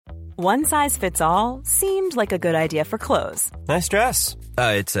One size fits all seemed like a good idea for clothes. Nice dress.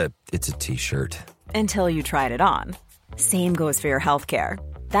 It's a t-shirt. Until you tried it on. Same goes for your healthcare.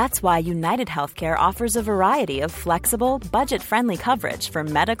 That's why United Healthcare offers a variety of flexible, budget-friendly coverage for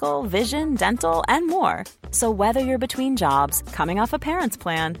medical, vision, dental, and more. So whether you're between jobs, coming off a parent's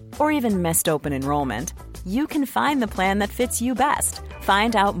plan, or even missed open enrollment, you can find the plan that fits you best.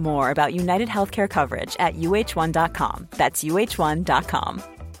 Find out more about United Healthcare coverage at uh1.com. That's uh1.com.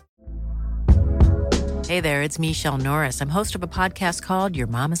 Hey there, it's Michelle Norris. I'm host of a podcast called Your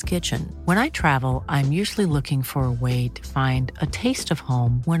Mama's Kitchen. When I travel, I'm usually looking for a way to find a taste of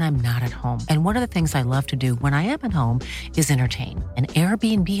home when I'm not at home. And one of the things I love to do when I am at home is entertain. And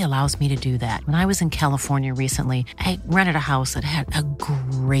Airbnb allows me to do that. When I was in California recently, I rented a house that had a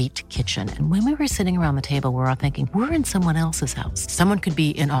great kitchen. And when we were sitting around the table, we were all thinking, we're in someone else's house. Someone could be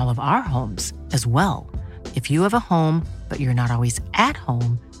in all of our homes as well. If you have a home, but you're not always at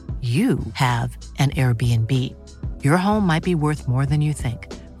home, you have an Airbnb. Your home might be worth more than you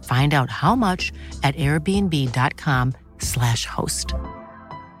think. Find out how much at airbnb.com/host.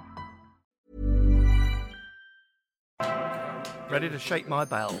 Ready to shake my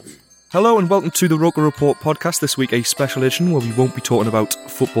bells. Hello and welcome to the Roker Report podcast. This week a special edition where we won't be talking about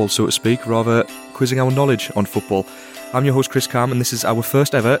football, so to speak, rather quizzing our knowledge on football. I'm your host Chris Cam and this is our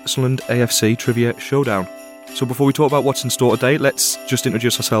first ever Sunderland AFC Trivia Showdown. So before we talk about what's in store today, let's just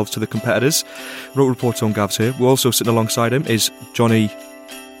introduce ourselves to the competitors. Roker Report's own Gav's here. We're also sitting alongside him is Johnny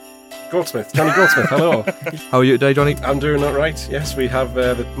Goldsmith. Hello. How are you today, Johnny? I'm doing all right. Yes, we have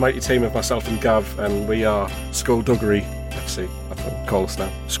the mighty team of myself and Gav, and we are Skullduggery FC. That's what we call us now.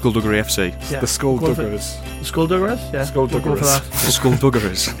 Skullduggery FC. Yeah. The Skullduggerers. The Skullduggerers? Yeah. Skullduggerers. The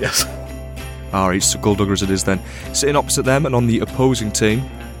Skullduggerers. Yes. Alright, Skullduggerers it is then. Sitting opposite them and on the opposing team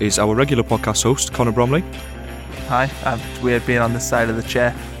is our regular podcast host, Connor Bromley. Hi, it's weird being on this side of the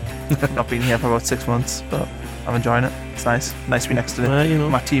chair. Not been here for about 6 months, but I'm enjoying it. It's nice. Nice to be next to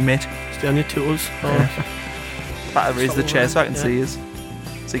my teammate. Stay on your toes. Better raise the chair so I can see his.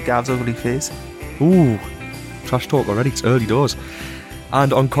 See Gav's ugly face. Ooh, trash talk already. It's early doors.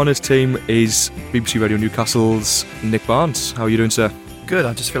 And on Connor's team is BBC Radio Newcastle's Nick Barnes. How are you doing, sir? Good.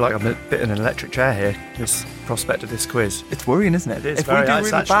 I just feel like I'm a bit in an electric chair here. This prospect of this quiz. It's worrying, isn't it? It is. If we do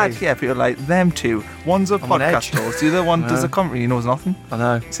really bad here, people are like, them two. One's a podcast host, the other one does a commentary, he knows nothing. I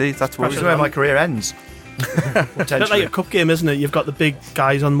know. See, that's Perhaps where my career ends. It's a bit like a cup game, isn't it? You've got the big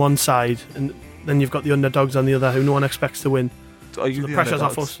guys on one side, and then you've got the underdogs on the other, who no one expects to win. So the pressure's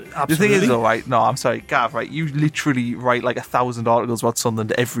off us. The thing is, though, right? No, I'm sorry, Gav. Right, you literally write like 1,000 articles about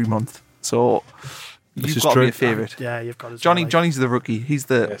Sunderland every month, so you've got to be a favourite. Yeah, you've got to. Johnny's the rookie. He's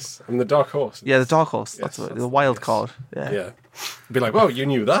the. Yes, I'm the dark horse. Yeah, the dark horse. Yes, that's the wild card. Yeah. Be like, whoa, you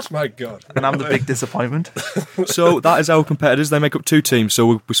knew that? My God. And I'm the big disappointment. So that is our competitors. They make up two teams.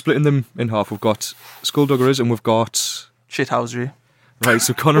 So we're splitting them in half. We've got Skullduggerers and we've got Shithousery. Right,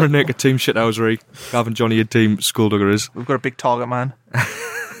 so Connor and Nick are team Shithousery. Gav and Johnny are team Skullduggerers. We've got a big target man.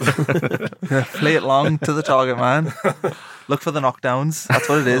 Play it long to the target man. Look for the knockdowns. That's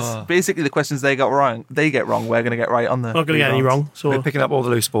what it is. Basically, the questions they get wrong, we're going to get right on the. Not going to get any wrong. So we're picking up all the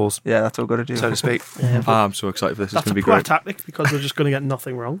loose balls. Yeah, that's what we've got to do, so to speak. I'm so excited for this. It's going to be great. great. That's a tactic because we're just going to get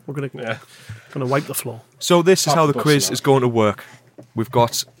nothing wrong. We're going to wipe the floor. So this is how the quiz is going to work. We've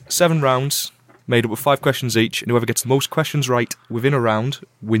got 7 rounds made up of 5 questions each, and whoever gets the most questions right within a round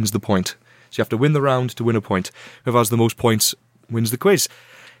wins the point. So you have to win the round to win a point. Whoever has the most points wins the quiz.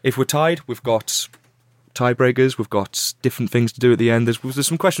 If we're tied, we've got tiebreakers, we've got different things to do at the end. There's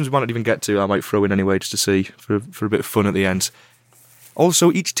some questions we might not even get to, I might throw in anyway just to see, for a bit of fun at the end.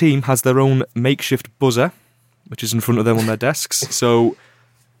 Also, each team has their own makeshift buzzer, which is in front of them on their desks. So,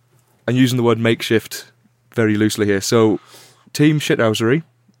 I'm using the word makeshift very loosely here. So, Team Shithousery,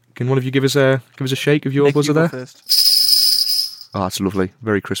 can one of you give us a shake of your Nick, buzzer you go there? First. Oh, that's lovely.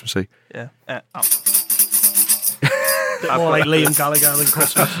 Very Christmassy. Yeah. Bit more like Liam Gallagher than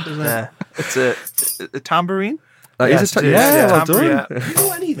Christmas, isn't it? Yeah. It's a tambourine. Is a well done. You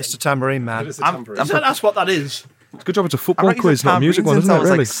know anything? Mr. Tambourine Man. It is a tambourine. That's what that is. Good job, it's a football quiz, not a music one, isn't it, I was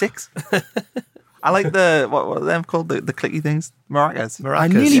really? like 6. I like the, what are them called? The clicky things? Maracas. I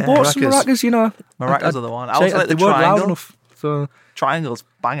nearly bought some maracas, you know. Maracas are the one. I also like the they weren't loud triangle. enough. So Triangle's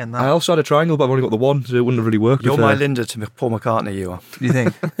banging that. I also had a triangle, but I've only got the one, so it wouldn't have really worked. You're my Linda to Paul McCartney, you are. Do you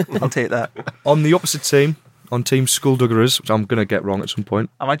think? I'll take that. On the opposite team, on Team Skullduggerers, which I'm going to get wrong at some point.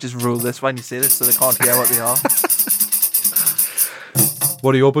 I might just rule this when you say this so they can't hear what they are.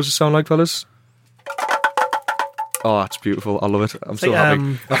 What do your buzzers sound like, fellas? Oh, that's beautiful. I love it. I'm so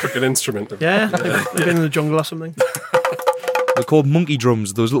happy. African instrument. Yeah, they've been in the jungle or something. They're called monkey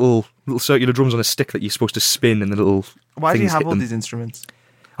drums. Those little circular drums on a stick that you're supposed to spin and the little Why do you things have hit all them. these instruments?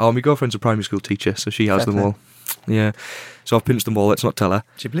 Oh, my girlfriend's a primary school teacher, so she has them all. Yeah. So I've pinched them all. Let's not tell her.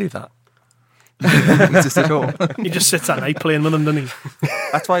 Do you believe that? He just sits at night playing with them, doesn't he?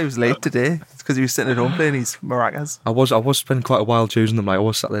 That's why he was late today. It's because he was sitting at home playing his maracas. I was spending quite a while choosing them. Like, I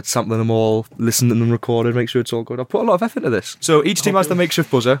was sat there sampling them all, listening to them recorded, make sure it's all good. I put a lot of effort into this. So each team has their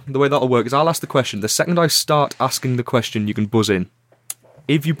makeshift buzzer. The way that'll work is I'll ask the question. The second I start asking the question, you can buzz in.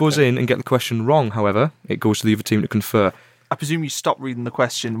 If you buzz in and get the question wrong, however, it goes to the other team to confer. I presume you stop reading the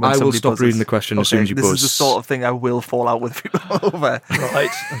question when I will stop buzzes. reading the question as soon as you buzz. This is the sort of thing I will fall out with people over. Right,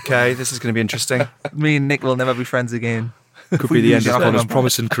 okay, this is going to be interesting. Me and Nick will never be friends again. Could be the end of Connor's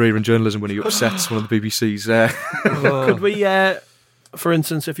promising career in journalism when he upsets one of the BBC's. Could we, for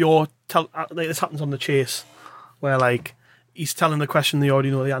instance, if you're like this happens on The Chase, where like he's telling the question, they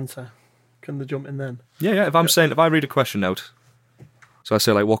already know the answer. Can they jump in then? Yeah. If I read a question out, so I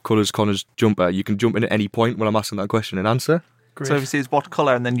say like, what colour's Connor's jumper? You can jump in at any point when I'm asking that question and answer. Great. So if you say it's what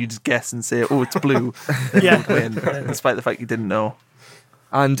colour, and then you just guess and say, oh, it's blue, yeah, win, despite the fact you didn't know.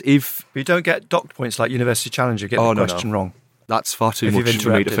 And if But you don't get docked points like University Challenger, get the question wrong. That's far too If much you've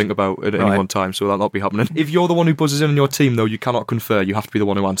for me to think about at any one time, so that'll not be happening. If you're the one who buzzes in your team, though, you cannot confer. You have to be the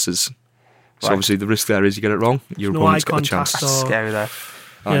one who answers. So obviously the risk there is you get it wrong, your opponent's got a chance. That's scary there.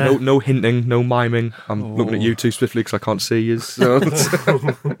 No hinting, no miming. I'm looking at you too swiftly because I can't see you. So.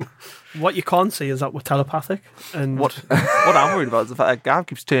 What you can't see is that we're telepathic. And what I'm worried about is the fact that Gav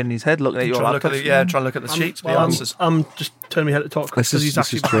keeps turning his head looking at your laptop. Trying to look at the sheets for the answers. I'm just turning my head to talk because he's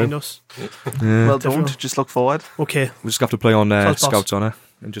actually behind us. Yeah. Well, don't. Just look forward. Okay. We'll just have to play on Scouts Honour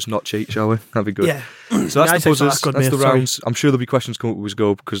and just not cheat, shall we? That'd be good. Yeah. So that's the buzzers, that's the rounds. Sorry. I'm sure there'll be questions come up as we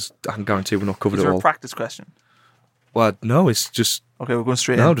go because I can guarantee we're not covered Is it there all. a practice question? Well, no, it's just... Okay, we're going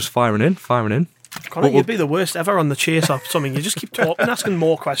straight in. No, just firing in. Connor, you'd be the worst ever on The Chase or something. You just keep talking, asking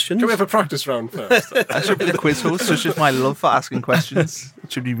more questions. Can we have a practice round first? I should be the quiz host, so it's just my love for asking questions.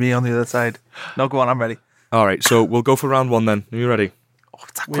 It should be me on the other side. No, go on, I'm ready. All right, so we'll go for round one then. Are you ready? Oh,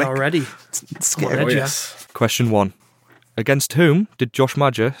 it's that We quick. are ready. It's scary. Oh, yes. Question 1. Against whom did Josh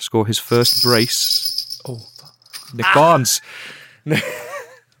Madger score his first brace? Nick Barnes.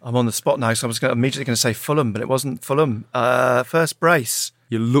 I'm on the spot now, so I was immediately going to say Fulham, but it wasn't Fulham. First brace.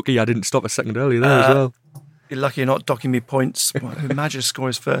 You're lucky I didn't stop a second earlier there as well. You're lucky you're not docking me points. Who Madger scored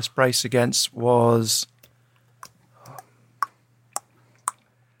his first brace against was... I'm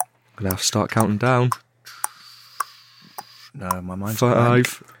going to have to start counting down. No, my mind's 5, blank.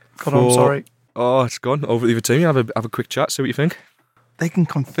 4. I'm sorry. Oh, it's gone. Over to the other team. Have a quick chat, see what you think. They can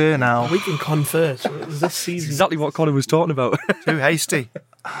confer now. We can confer. So it was this season. Exactly what Connor was talking about. Too hasty.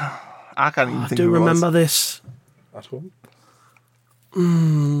 I can't even I think do who it was. remember this. At home.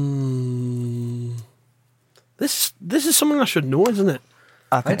 This is something I should know, isn't it?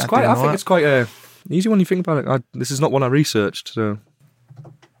 I think I think it. it's quite an easy one you think about it. This is not one I researched, so...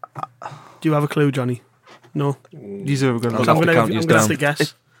 Do you have a clue, Johnny? No. These are good I'll ones. have I'm to going count to yours have to down.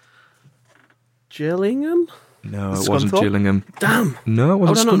 guess. Gillingham? No, it wasn't Scunthorpe? Gillingham. Damn. No, it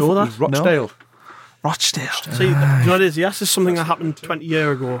wasn't How did I not know Scunthorpe. that? It was Rochdale. Rochdale. See, you know what it is? Yes, it's something that happened 20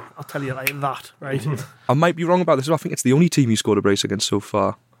 years ago. I'll tell you like that, right? I might be wrong about this. I think it's the only team he scored a brace against so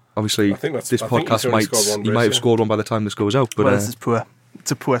far. Obviously, I think this he's podcast only scored one he brace, might have yeah. scored one by the time this goes out. But Well, this is poor.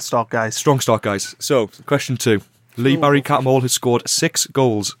 It's a poor start, guys. strong start, guys. So, question 2. Lee Barry Cattermole has scored 6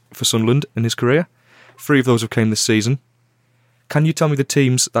 goals for Sunderland in his career. 3 of those have came this season. Can you tell me the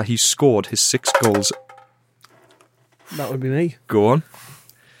teams that he's scored his 6 goals? That would be me. Go on.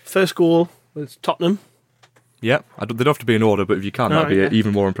 First goal was Tottenham. Yeah, they don't have to be in order, but if you can, All that'd be right, yeah.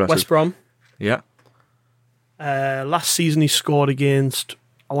 even more impressive. West Brom. Yeah. Last season he scored against,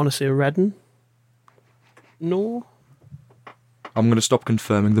 I want to say Reading. No. I'm going to stop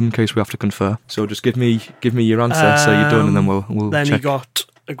confirming them in case we have to confer. So just give me your answer, so you're done, and then we'll Then check. he got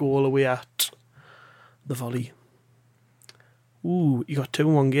a goal away at the Volley. Ooh, he got 2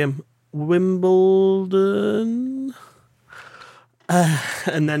 in one game. Wimbledon.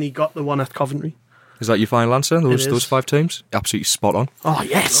 And then he got the one at Coventry. Is that your final answer? It Those is. 5 teams? Absolutely spot on. Oh,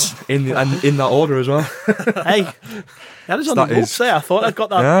 yes. In that order as well. Hey. That is on the That books is- there. I thought I'd got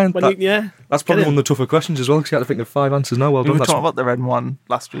that. Yeah, when that- yeah. That's probably Get one of the tougher questions as well, because you had to think of 5 answers now. Well We done. were That's talking about the red one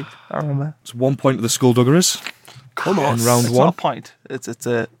last week. I remember. it's 1 point to the Skullduggerers. Come on. In round It's 1. not a point. It's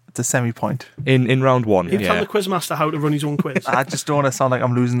a semi-point. In round 1, You tell yeah. the quizmaster how to run his own quiz. I just don't want to sound like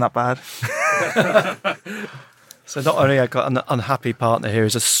I'm losing that bad. So not only I got an unhappy partner here,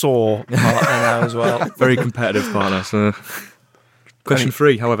 he's a sore partner now as well. Very competitive partner. So. Question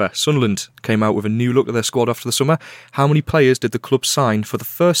 3, however. Sunderland came out with a new look at their squad after the summer. How many players did the club sign for the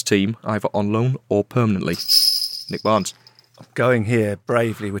first team, either on loan or permanently? Nick Barnes. Going here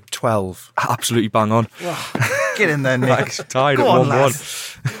bravely with 12. Absolutely bang on. Get in there, Nick. Tied Go at on,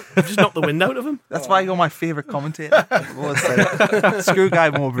 1-1. You just knocked the wind out of him. That's why you're my favourite commentator. Screw Guy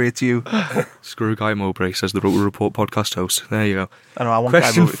Mowbray, it's you. Screw Guy Mowbray, says the Rotor Report podcast host. There you go. I know, I want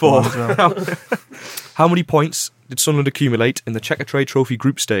Question Guy Mowbray 4. to come on as well. How many points did Sunderland accumulate in the Checkatrade Trophy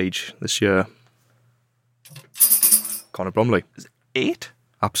group stage this year? Connor Bromley. 8?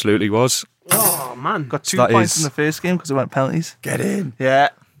 Absolutely was. Oh, man. Got 2 That points is- in the first game because it went penalties. Get in. Yeah,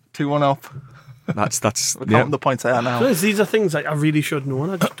 2-1 up. That's We're yeah. counting the points I are now. These are things I really should know,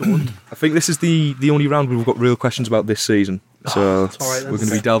 and I just don't. I think this is the only round we've got real questions about this season. So it's all right then. we're going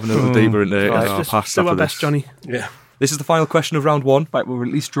to be delving a little deeper into our Just past do after our this. best, Johnny. Yeah. This is the final question of round 1. Right, we're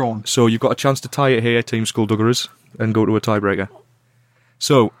at least drawn. So you've got a chance to tie it here, Team Skullduggerers, and go to a tiebreaker.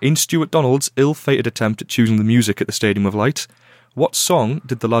 So, in Stuart Donald's ill-fated attempt at choosing the music at the Stadium of Light, what song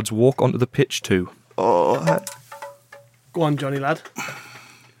did the lads walk onto the pitch to? Oh, Go on, Johnny lad.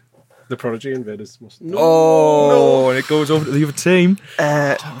 The Prodigy Invaders must. Oh, and it goes over to the other team.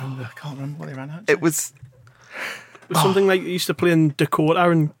 I can't remember what they ran out. it was It was something like you used to play in Dakota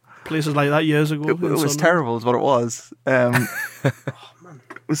and places like that years ago. it was terrible is what it was. It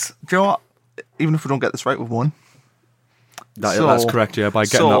was, do you know what? Even if we don't get this right, we've won. That's correct, yeah. By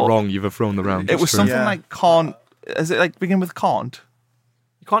getting that so- wrong, you've thrown the round. It was That's true. something Yeah. like can't. Is it like begin with can't?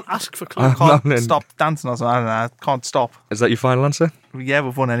 You can't ask for Uh, clues. Can't no, stop dancing or something. I don't know. Can't stop. Is that your final answer? Yeah,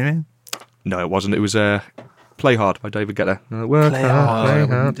 we've won anyway. No, it wasn't. It was Play Hard by David Guetta. Work hard, play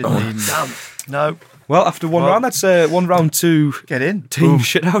hard. Damn. No. Well, after one round, that's 1 round to Get in. Team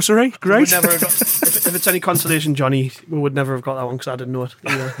Shithousery. Great. We'd never have got, if it's any consolation, Johnny, we would never have got that one because I didn't know it.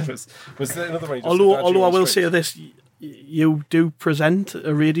 either. Was there another one? although I will say this, you do present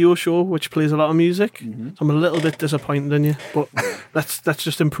a radio show which plays a lot of music. So I'm a little bit disappointed in you, but let's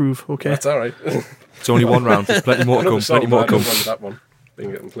just improve, okay? That's all right. It's only 1 round. There's plenty more to come. Plenty more to come. That one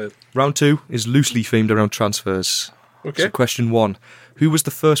being getting played. Round 2 is loosely themed around transfers. Okay. So question 1. Who was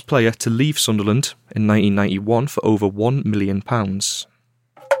the first player to leave Sunderland in 1991 for over £1 million?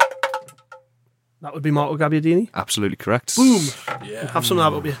 That would be Marco Gabbiadini. Absolutely correct. Boom! Yeah. Have some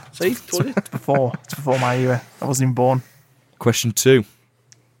of that up you. See? Told you. It's before my era. I wasn't even born. Question 2.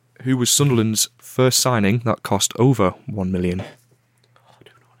 Who was Sunderland's first signing that cost over £1 million?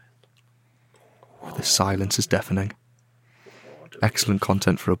 The silence is deafening. Excellent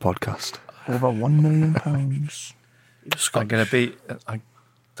content for a podcast. Over £1 million. I'm going to beat. I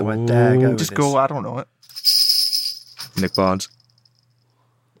don't dare go. Just with go. this. I don't know it. Nick Barnes.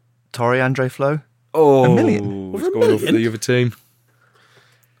 Torrey Andre Flo. Oh, $1 million? It's Over going $1 over to million? the other team.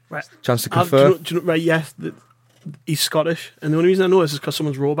 Right. Chance to Do you confer. know, right, yeah. He's Scottish. And the only reason I know this is because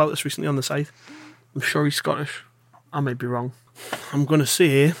someone's wrote about this recently on the site. I'm sure he's Scottish. I might be wrong. I'm going to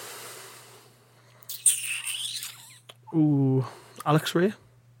say... Ooh, Alex Ray.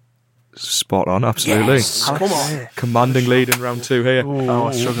 Spot on, absolutely. Come on. Commanding lead in round 2 here. Oh,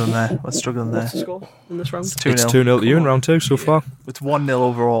 we're struggling there. We're struggling there. What's the score in this round? 2-0. It's 2-0 to you in round 2 so far. It's 1-0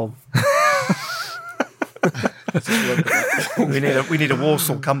 overall. We need a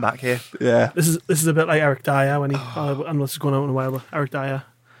Walsall comeback here. Yeah. This is a bit like Eric Dyer when he... I know this is going out in a while, but Eric Dyer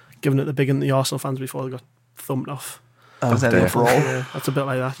giving it the big in the Arsenal fans before they got thumped off. That was it dear. overall. Yeah, that's a bit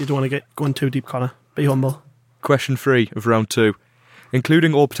like that. You don't want to get going too deep, Connor. Be humble. Question 3 of round 2.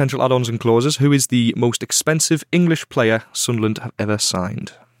 Including all potential add-ons and clauses, who is the most expensive English player Sunderland have ever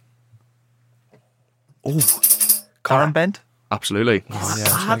signed? Karen Bent? Absolutely.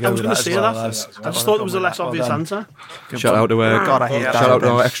 I was going to say that. I just thought there was a less obvious answer. Shout out to God, I hate shout that. out to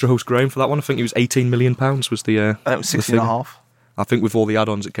our extra host Graham for that one. I think it was £18 million was the. It was the 16 and a figure. half. I think with all the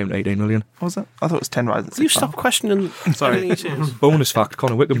add-ons, it came to 18 million. What was it? I thought it was 10 rides at Will you 6 stop questioning everything he says? Bonus fact: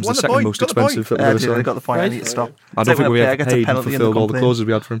 Connor Wickham's the won the second point, most got the point. expensive that we've ever I signed. got the point. I Right. need to stop. I don't think we Player gets a have penalty in the fulfilled all the complaint. clauses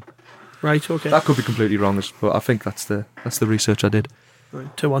we had for him. Right, okay. That could be completely wrong, but I think that's the research I did.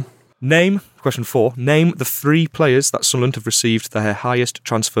 Right, 2-1. Name, question 4, name the 3 players that Sunderland have received their highest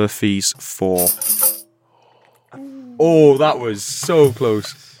transfer fees for. Oh, that was so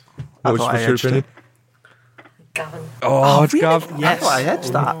close. What was thought I your edged opinion? Gavin. Oh, it's Gav. I thought I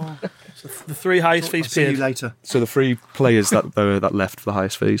edged that. The 3 highest fees See you paid later. So the 3 players that left for the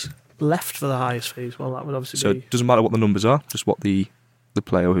highest fees. left for the highest fees. Well, that would obviously So be it doesn't matter what the numbers are, just what the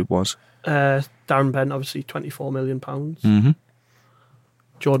player who was. Darren Bent, obviously £24 million. Mm-hmm.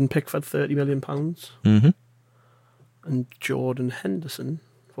 Jordan Pickford, £30 million. Mm-hmm. And Jordan Henderson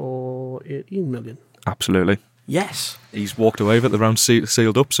for 18 million. Absolutely. Yes. He's walked away with the round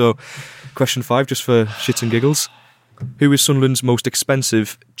sealed up. So, question 5, just for shits and giggles. Who is Sunderland's most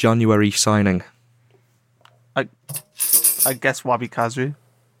expensive January signing? I guess Wabi Kazri.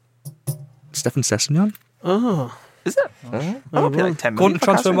 Stefan Sessegnon? Oh. Is it? I would pay like 10 million. Go on to for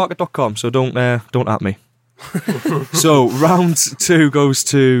Kazri. transfermarket.com, so don't at me. So round 2 goes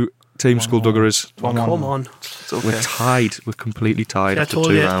to Team Skullduggerers. Come on. It's okay. We're tied. We're completely tied Yeah, I after told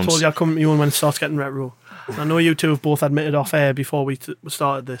 2 you rounds. I'd come to you when it starts getting retro. I know you two have both admitted off air before we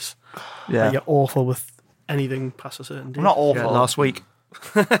started this. Yeah. That you're awful with anything past a certain date. I'm not awful. Yeah, last week.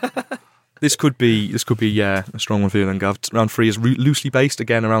 This could be a strong one for you then, Gav. Round 3 is loosely based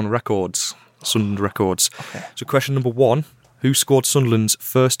again around records, Sunderland records. Okay. So question number 1: who scored Sunderland's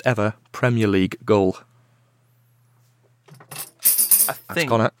first ever Premier League goal? I think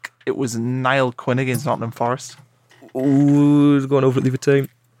Connor. it was Niall Quinn against Nottingham Forest. Ooh, going over at the other team.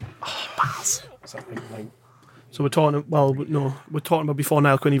 So we're talking. Well, no, we're talking about before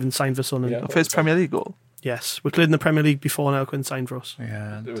Niall Quinn even signed for Sunderland. The first Premier League goal. Yes, we played in the Premier League before Niall Quinn signed for us.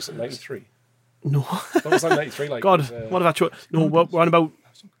 Yeah. It was 93. No. What was that 93 like? God, It was, what have I chosen? No, we're on about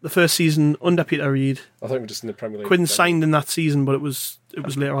the first season under Peter Reid. I think we're just in the Premier League. Quinn signed in that season, but it was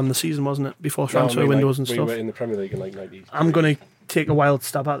later on in the season, wasn't it? Before transfer windows and we stuff. were in the Premier League in like 90. I'm going to take a wild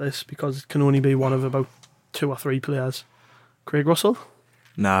stab at this because it can only be one of about 2 or 3 players. Craig Russell?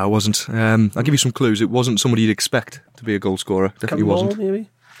 No, it wasn't. I'll give you some clues. It wasn't somebody you'd expect to be a goal scorer. Definitely Kevin Ball, wasn't. maybe?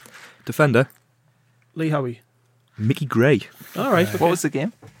 Defender, Lee Howie. Mickey Gray. All right. Okay. What was the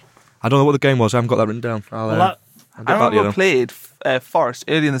game? I don't know what the game was. I haven't got that written down. I'll Well, get I back to remember you we though. played Forest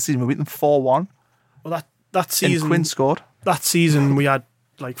early in the season. We beat them 4-1. that And season, Quinn scored. that season we had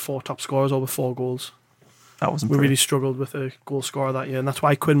like 4 top scorers over 4 goals. That wasn't We pretty. really struggled with a goal scorer that year, and that's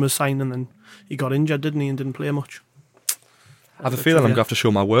why Quinn was signed, and then he got injured, didn't he, and didn't play much. I have a feeling I'm going to have to show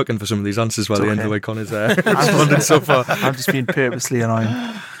my work in for some of these answers by the end of okay. the way Connor's responded so far. I'm just being purposely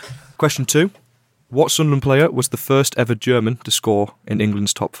annoying. Question 2. What Sunderland player was the first ever German to score in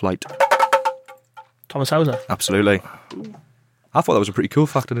England's top flight? Thomas Hauser. Absolutely. I thought that was a pretty cool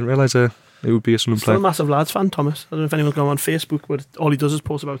fact. I didn't realise it would be a Sunderland Still a player. massive lads fan, Thomas. I don't know if anyone's going on Facebook, but all he does is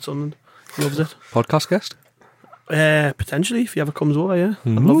post about Sunderland. He loves it. Podcast guest? Potentially, if he ever comes over, yeah.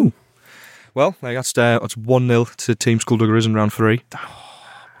 I'd love him. Well, that's 1-0 to Team Skullduggerers in round 3.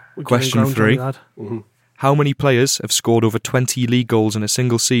 We're Question getting ground 3. on that. How many players have scored over 20 league goals in a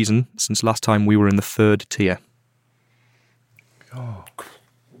single season since last time we were in the 3rd tier?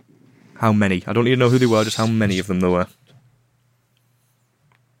 How many? I don't need to know who they were, just how many of them there were.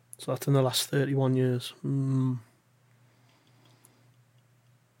 So that's in the last 31 years.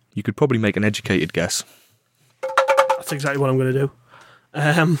 You could probably make an educated guess. That's exactly what I'm going to do.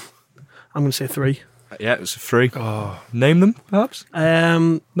 I'm going to say 3. Yeah, it was 3. Name them, perhaps?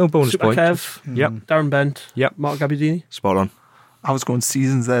 No bonus Super point. Kev, Yep, Darren Bent, Yep. Mark Gabbiadini. spot on. I was going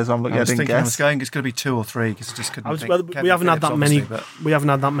seasons there, so I'm looking I at was didn't thinking I was guess. going, it's going to be 2 or 3 because I just couldn't think. Well, Kevin we haven't had Phillips, that many. obviously, but We haven't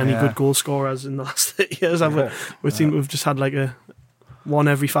had that many Yeah. good goal scorers in the last 30 years, have we? We've just had like a one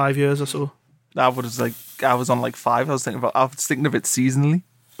every 5 years or so. I was on like 5. I was thinking of it seasonally.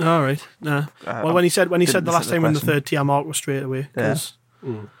 All right. Nah. Well, when he said didn't the last listen to time in the question. 3rd tier, Mark was straight away because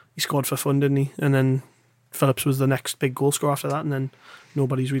he scored for fun, didn't he? And then Phillips was the next big goal scorer after that, and then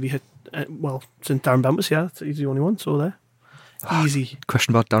nobody's really hit. Well, since Darren Bent was here, he's the only one. So there, easy.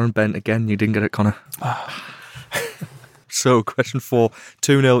 Question about Darren Bent again. You didn't get it, Connor. So, question 4.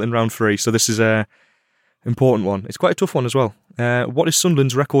 2-0 in round 3. So this is a important one. It's quite a tough one as well. What is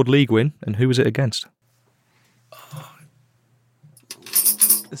Sunderland's record league win, and who is it against?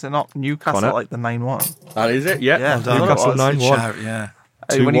 Is it not Newcastle Connor? like the 9-1? That is it. Yeah, Yeah, well done. Newcastle It was. 9-1. Good shout, yeah.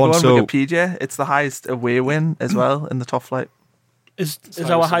 When you go 2-1, on so- Wikipedia, it's the highest away win as well in the top flight. Is highest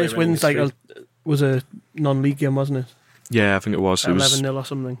our away highest win in wins like history. was a non-league game, wasn't it? Yeah, I think it was. It was 11-0 or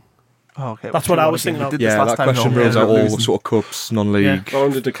something. Oh, okay. That's what I was thinking of. We did this yeah, last that time, question no? rules Yeah, out all losing. sort of cups, non-league. Well,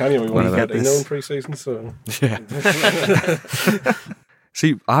 under Decania, we won Whatever. 13-0 in pre-season, so... Yeah.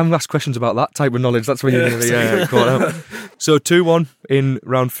 See, I haven't asked questions about that type of knowledge. That's when you're going to be caught up. So 2-1 in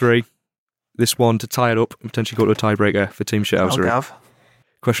round 3. This one to tie it up and potentially go to a tiebreaker for Team Shithousery. Gav.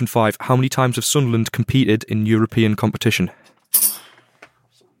 Question 5. How many times have Sunderland competed in European competition?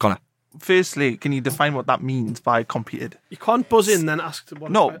 Connor. Firstly, can you define what that means by competed? You can't buzz in then ask.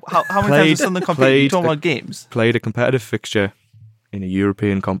 No, how many times Played- has Sunderland competed? You're played talking a- about games? Played a competitive fixture in a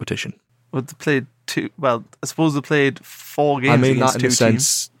European competition. Well, they played 2. Well, I suppose they played 4 games I mean against that in 2 the teams.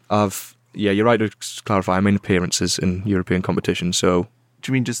 sense of... Yeah, you're right to clarify. I mean appearances in European competition. So Do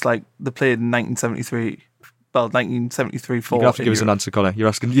you mean just like they played in 1973? Well, 1973 you're 4. going to have to give us an answer, Connor.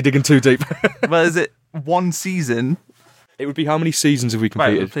 You're digging too deep. Well, is it one season? It would be how many seasons have we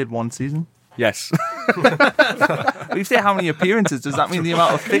Right, we competed? played one season. Yes. When you say how many appearances, does that mean the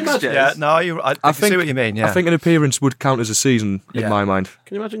amount of fixtures? Yeah, no, I I see what you mean. Yeah, I think an appearance would count as a season in Yeah. my mind.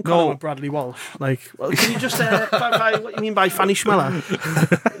 Can you imagine calling No. him Bradley Walsh? Like, well, can you just by what you mean by Fanny Schmeller?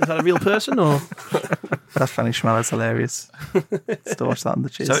 Is that a real person or? That Fanny Schmeller's hilarious. Still watch that on the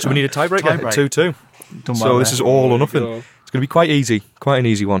chase. So we need a tiebreaker. 2-2. So this is all or nothing. It's going to be quite easy. Quite an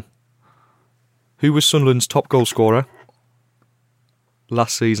easy one. Who was Sunderland's top goal scorer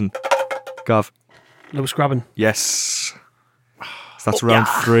last season? Gav. Lewis Grabban. Yes. So that's round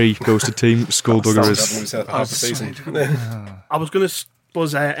 3. Goes to Team Skullduggeries. I was going to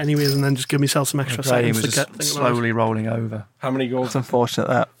buzz out anyways and then just give myself some extra seconds to get slowly rolling over. How many goals? It's unfortunate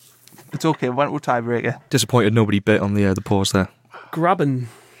that. It's okay. Went with tiebreaker. Disappointed nobody bit on the pause there. Grabban.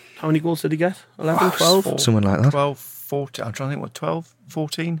 How many goals did he get? 11, 12? Something like that. 12, 14. I'm trying to think what, 12,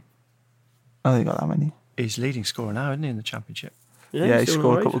 14? I don't think he got that many. He's leading scorer now, isn't he, in the Championship? Yeah, he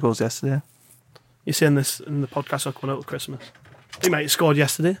scored a couple of goals yesterday. You're saying this in the podcast are coming out of Christmas. He might have scored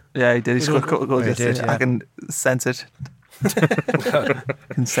yesterday. Yeah, he did. He scored a couple of goals yesterday. I can sense it. I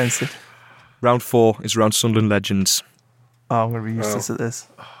can sense it. Round 4 is round Sunderland legends. Oh, I'm going to be useless at this.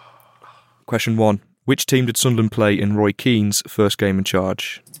 Question 1. Which team did Sunderland play in Roy Keane's first game in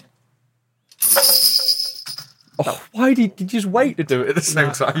charge? Oh, why did you just wait to do it at the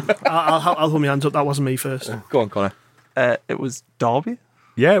same time? I'll hold my hands up. That wasn't me first. Go on, Connor. It was Derby.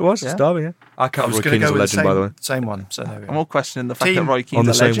 Yeah, it was. It's Derby, yeah. I can't Roy Keane's a legend, by the way. Same one, so there we go. I'm all questioning the fact that Roy Keane's on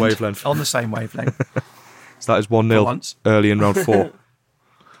the a same legend. wavelength. On the same wavelength. So that is 1-0 early in round 4.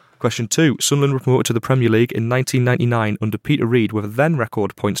 Question 2. Sunderland were promoted to the Premier League in 1999 under Peter Reid with a then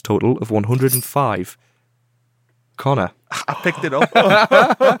record points total of 105. Connor. I picked it up.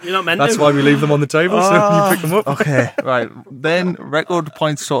 You're not meant That's to. why we leave them on the table, so you pick them up. Okay, right. Then record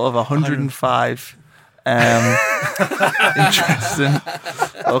points total of 105. Interesting.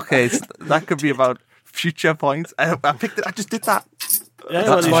 Okay, so that could be about future points. I picked it. I just did that. Yeah,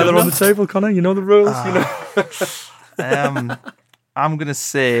 That's why they're on the table, Connor. You know the rules. I'm going to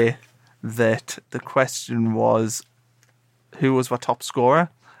say that the question was, who was our top scorer?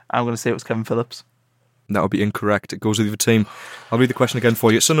 I'm going to say it was Kevin Phillips. That would be incorrect. It goes with the team. I'll read the question again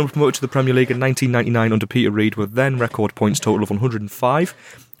for you. Sunderland were promoted to the Premier League in 1999 under Peter Reid with then record points total of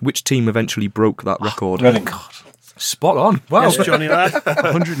 105. Which team eventually broke that record? Reading. Spot on. Wow. Yes, Johnny, lad.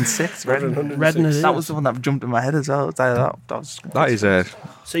 106. Reading is That was the one that jumped in my head as well. That is a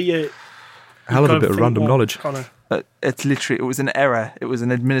hell of a bit of random knowledge. Connor. It's literally, it was an error. It was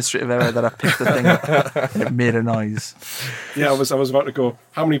an administrative error that I picked the thing up and it made a noise. Yeah, I was about to go,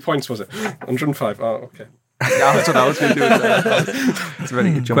 how many points was it? 105. Oh, okay. That's what I was going to do. It's a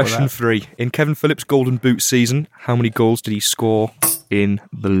very good jump. Question 3. In Kevin Phillips' Golden Boot season, how many goals did he score in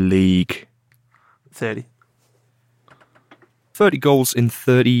the league? 30. 30 goals in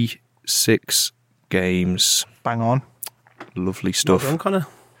 36 games. Bang on. Lovely stuff. Well done, Connor.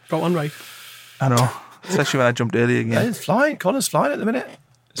 Got one right. I know. Especially when I jumped early again. It's flying. Connor's flying at the minute.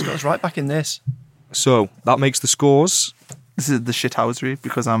 It's got us right back in this. So, that makes the scores. This is the shithousery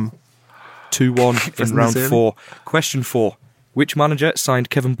because I'm 2-1 in round 4. Question 4. Which manager signed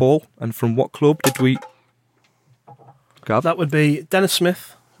Kevin Ball and from what club did we... Gav? That would be Dennis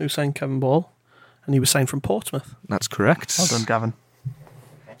Smith, who signed Kevin Ball, and he was signed from Portsmouth. That's correct. Well done, Gavin.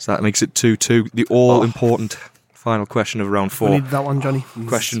 So that makes it 2-2. The all-important final question of round 4. We need that one, Johnny.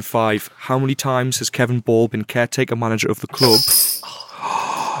 Question 5. How many times has Kevin Ball been caretaker manager of the club?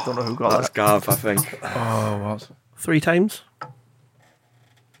 I don't know who got That's that. Gav, I think. Oh, what? 3 times.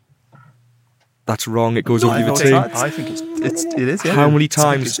 That's wrong. It goes over the team. I think it is, yeah. How many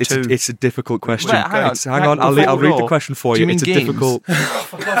times? It's 2. It's a difficult question. Wait, hang on. I'll read the question for you. It's a difficult.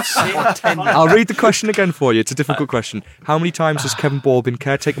 I'll read the question again for you. It's a difficult question. How many times has Kevin Ball been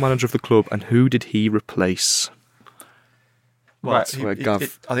caretaker manager of the club, and who did he replace? Right.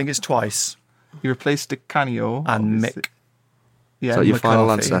 Gav. I think it's twice. He replaced the Canio And Mick. Yeah, Is that your final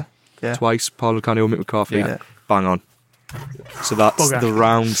McCarthy. answer? Yeah. Twice, Paolo Canio, Mick McCarthy. Yeah. Bang on. So that's Bugger. the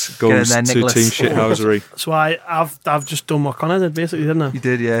round goes there, to Nicholas. Team Shithousery. So I've just done what Connor did, basically, didn't I? You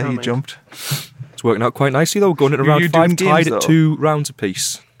did, yeah. Oh, He mate. jumped. It's working out quite nicely though. We're going into You round 5, doing tied games, at though? 2 rounds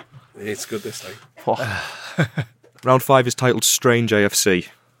apiece. It's good this time. Oh, Round 5 is titled Strange AFC.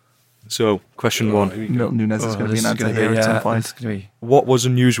 So, question 1. Milton Nunes is going to be an answer here at some point. What was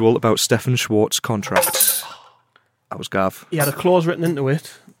unusual about Stefan Schwartz's contract? That was Gav. He had a clause written into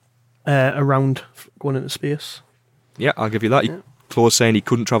it around going into space. Yeah, I'll give you that. Clause saying he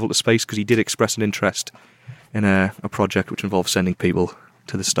couldn't travel to space because he did express an interest in a project which involved sending people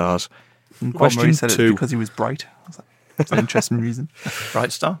to the stars. And Paul Question Murray said 2. it because he was bright. I was like, that's an interesting reason.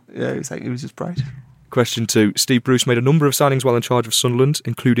 Bright star. Yeah, he was just bright. Question 2. Steve Bruce made a number of signings while in charge of Sunderland,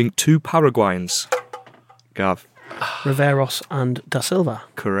 including 2 Paraguayans. Gav. Riveros and Da Silva.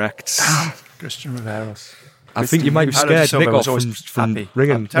 Correct. Christian Riveros. I think you might have scared Nick off from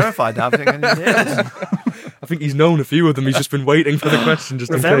ringing. I'm terrified now. I think he's known a few of them. He's just been waiting for the question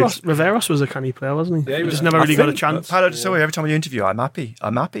just in case. Riveros was a canny player, wasn't he? Yeah, he just was. never really got a chance. Paulo De Silva, every time you interview, I'm happy.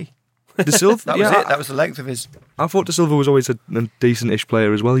 De Silva, That was it. That was the length of his. I thought De Silva was always a decent-ish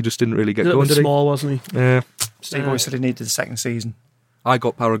player as well. He just didn't really get A little going, bit did he? small, wasn't he? Yeah. Steve always said he needed the second season. I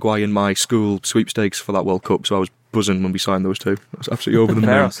got Paraguay in my school sweepstakes for that World Cup, so I was buzzing when we signed those two. I was absolutely over the moon.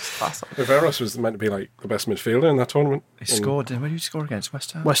 Riveros was meant to be like the best midfielder in that tournament. He scored. Where did he score against?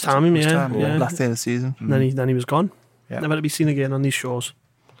 West Ham? West Ham, yeah. Last day of the season. And then he was gone. Yeah. Never to be seen again on these shows.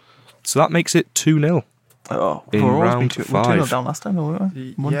 So that makes it 2-0. Oh, In we're always round been 2-0 5. down last time, weren't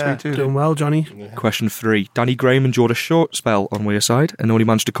we? 1-3-2. Doing well, Johnny. Question 3. Danny Graham endured a short spell on Wearside and only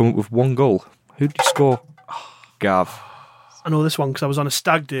managed to come up with 1 goal. Who did he score? Gav. I know this one because I was on a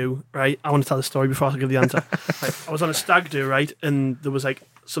stag do, right? I want to tell the story before I give the answer. I was on a stag do, right? And there was like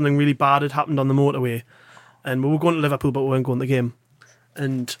something really bad had happened on the motorway. And we were going to Liverpool, but we weren't going to the game.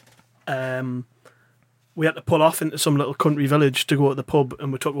 And we had to pull off into some little country village to go to the pub,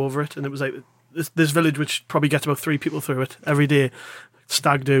 and we took over it. And it was like this village, which probably gets about 3 people through it every day.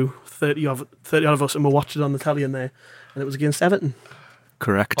 Stag do, 30 odd of us, and we watched it on the telly in there. And it was against Everton.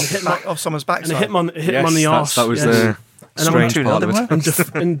 Correct. Off someone's backside. And it hit him on the arse. That was yes. the strange part of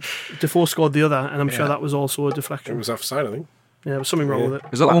it. And Defoe scored the other, and I'm sure that was also a deflection. It was offside, I think. Yeah, there was something wrong with it.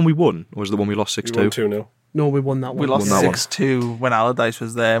 Is that the one we won, or was it the one we lost 6-2? We won 2-0. No, we won that one. We lost Won that one. 6-2 when Allardyce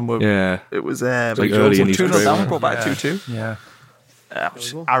was there. And it was like early in his 2-0 career, down, wasn't brought back Yeah. 2-2. Yeah.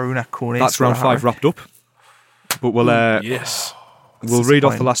 Aruna Kone. That's round 5 wrapped up. But we'll Yes. we'll read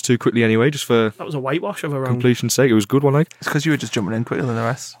off the last 2 quickly anyway, just for That was a whitewash of a round. completion's sake. It was a good one, like. It's because you were just jumping in quicker than the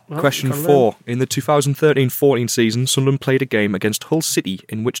rest. Well, Question you can't 4. In the 2013-14 season, Sunderland played a game against Hull City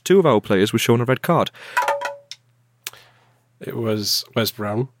in which 2 of our players were shown a red card. It was Wes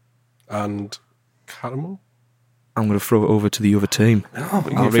Brown and Caramel. I'm going to throw it over to the other team. I'll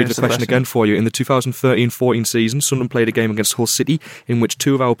read the question again for you. In the 2013-14 season, Sunderland played a game against Hull City in which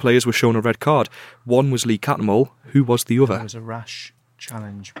 2 of our players were shown a red card. One was Lee Cattermole. Who was the other? It was a rash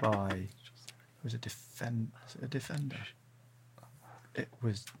challenge by. It was a defender. It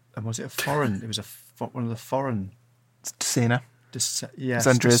was. And was it a foreign? It was one of the foreign. Desena. Yes, It's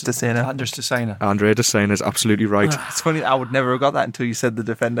Andreas Desena. Andreas Desena. Andrea Desena is absolutely right. It's funny, I would never have got that until you said the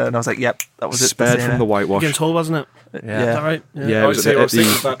defender, and I was like, yep, that was it. Spared Desena. from the whitewash. Against Hull, wasn't it? Yeah. Is that right? Yeah, it was I at was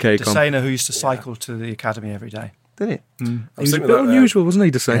thinking the that K-Con. Desena, who used to cycle to the academy every day. Did he? I He was was a thinking bit that, unusual, wasn't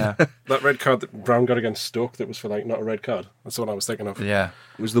he, Desena? Yeah. that red card that Brown got against Stoke that was for like not a red card. That's the one I was thinking of. Yeah.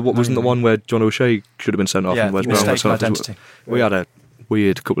 Wasn't the one where John O'Shea should have been sent off Yeah, and Wes Brown was mistaken sent off as identity. well. We had a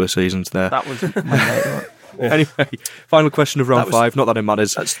weird couple of seasons there. That was my mate. Anyway, final question of round That was- 5. Not that it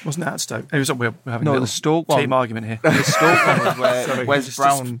matters. Wasn't that at Stoke? It was, we're having a No, little the Stoke one. team argument here. The Stoke one was where Sorry, Wes just-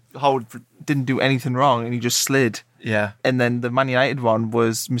 Brown didn't do anything wrong, and he just slid. Yeah. And then the Man United one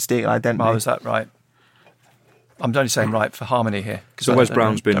was mistaken identity. Oh, is that right? I'm only saying right for harmony here. 'cause So I Wes don't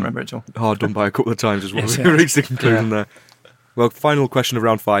Brown's been remember it all. hard done by a couple of times as well. Yes, We yeah. reached the conclusion there. Well, final question of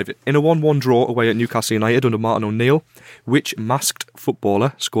round 5. In a 1-1 draw away at Newcastle United under Martin O'Neill, which masked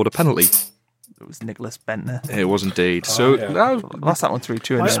footballer scored a penalty? It was Nicholas Bentner. It was indeed. So yeah. Lost that one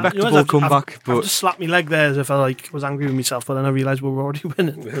 3-2. Why- respectable I've comeback, I've but just slapped my leg there as if I was angry with myself, but then I realised we were already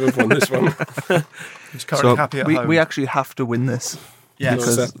winning. We've won this one. He's currently So happy at We, home. we actually have to win this. Yes.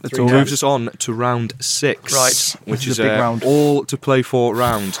 Because So it's three all moves us on to round 6, Right. which This is is a big round. all to play for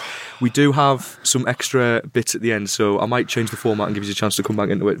round. We do have some extra bits at the end, so I might change the format and give you a chance to come back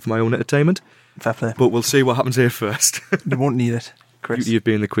into it for my own entertainment. fair play. But we'll see what happens here first. You won't need it, Chris. You've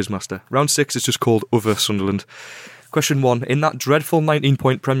been the quizmaster. Round 6 is just called Other Sunderland. Question 1. In that dreadful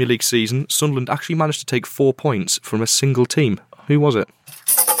 19-point Premier League season, Sunderland actually managed to take 4 points from a single team. Who was it?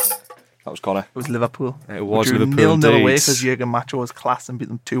 That was Connor. It was Liverpool. It was We drew Liverpool 0-0 away indeed. because Jurgen Macho was class and beat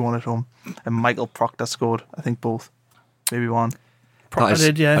them 2-1 at home. And Michael Proctor scored, I think both. Maybe one. That is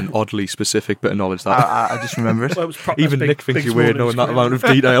did, yeah. an oddly specific bit of knowledge, that. I just remember it. Well, it was Proctor's Even big- Nick thinks big you're weird small knowing that screen. amount of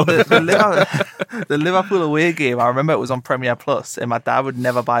detail. The Liverpool away game, I remember it was on Premier Plus, and my dad would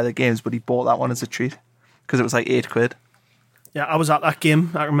never buy the games, but he bought that one as a treat because it was like £8. Yeah, I was at that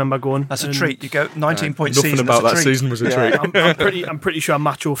game. I remember going. That's a and treat. You go 19-point Nothing season. about that's that a treat. season was a Yeah. treat. I'm pretty sure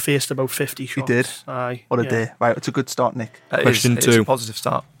Macho faced about 50 shots. did. Aye. What a yeah. day. Right, it's a good start, Nick. It Question is, it is 2. a positive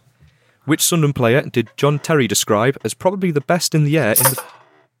start. Which Sunderland player did John Terry describe as probably the best in the air in the...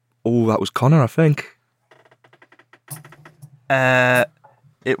 Oh, that was Connor, I think.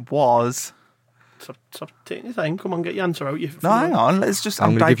 It was... Stop taking your time. Come on, get your answer out. No, hang on. Let's just...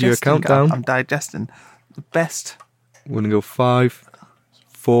 I'm gonna give you a digesting, Gav. countdown. I'm digesting. The best... We're going to go 5,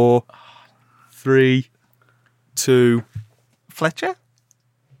 4, 3, 2... Fletcher?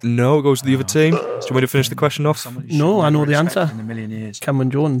 No, it goes to the other team. Do you want me to finish the question off? No, I know the answer. In a million years.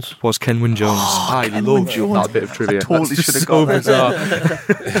 Cameron Jones. Was Kenwyne Jones. I love that bit of trivia. I totally That's should have so got bizarre.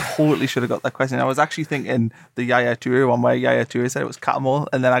 that. Totally should have got that question. I was actually thinking the Yaya Toure one where Yaya Toure said it was Catamol,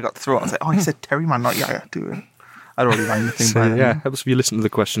 and then I got through it. I was like, oh, he said Terryman, not Yaya Toure. I'd already rang the thing So, by then. yeah, helps if you listen to the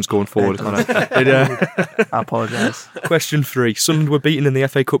questions going forward. Connor. I apologise. Question 3. Sunderland were beaten in the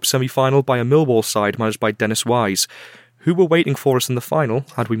FA Cup semi-final by a Millwall side managed by Dennis Wise. Who were waiting for us in the final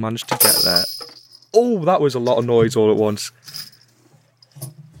had we managed to get there? Oh, that was a lot of noise all at once.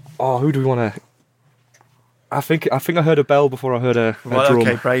 Oh, who do we want to... I think I heard a bell before I heard a drum.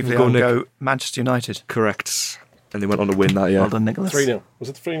 Okay, bravely, I'll go Manchester United. Correct. And they went on to win that, yeah. Well done, Nicholas. 3-0. Was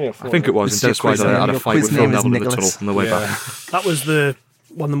it 3-0? I think it was. And Dennis Wise had a fight with Phil Neville in the tunnel on the way back. That was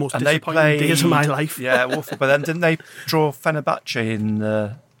one of the most disappointing days of my life. Yeah, awful. But then didn't they draw Fenerbahce in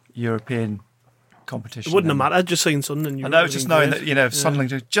the European competition? It wouldn't have mattered, just saying Sunderland. I know, just knowing that,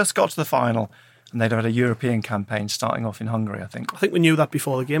 Sunderland just got to the final and they'd had a European campaign starting off in Hungary, I think. I think we knew that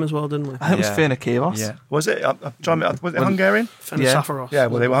before the game as well, didn't we? I think it was Fenerbahce. Yeah. Was it? Was it Hungarian? Fenerbahce. Yeah,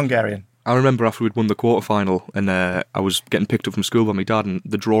 well, they were Hungarian. I remember after we'd won the quarter-final and I was getting picked up from school by my dad and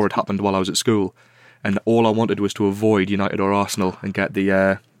the draw had happened while I was at school and all I wanted was to avoid United or Arsenal and get the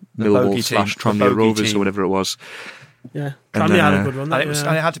Millwall / Tranmere Rovers team. or whatever it was. Yeah, And Tranmere had a good run. And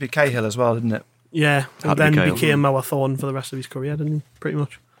it had to be Cahill as well, didn't it? Yeah, and Had to be then Cahill. became our thorn for the rest of his career, didn't he? Pretty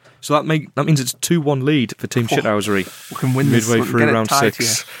much. So that means it's 2-1 lead for Team Shithousery. We can win this. Midway We can through get it round tied 6.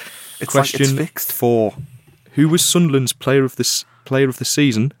 here. It's Question like it's fixed. 4. Who was Sunderland's player of the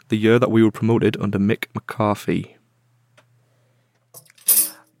season the year that we were promoted under Mick McCarthy?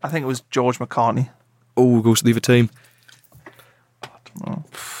 I think it was George McCartney. Oh, goes to the other team.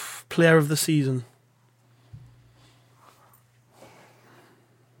 Player of the season.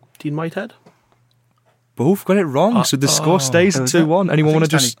 Dean Whitehead. Both got it wrong, so the score stays at 2-1. Anyone want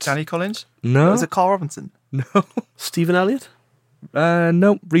to just... Danny Collins? No. Was it Carl Robinson? No. Stephen Elliott.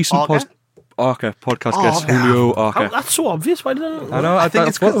 No. Recent Arca? podcast guest, Julio Arca. That's so obvious. Why did I not know? I know. I think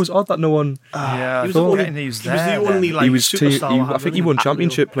it was odd that no one... Yeah, he was the only he was superstar. I think he won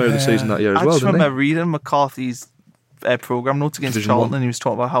Championship Player of the Season that year as I well, just didn't remember reading McCarthy's programme notes against Division Charlton 1. and he was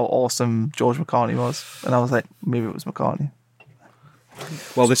talking about how awesome George McCartney was. And I was like, maybe it was McCartney.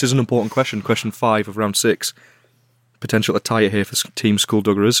 Well, this is an important question. Question 5 of round 6. Potential to tie it here for Team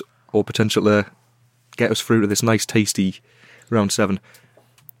Skullduggerers or potential to get us through to this nice, tasty round 7.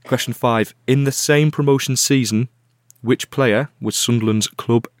 Question 5. In the same promotion season, which player was Sunderland's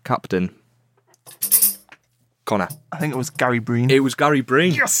club captain? Connor. I think it was Gary Breen. It was Gary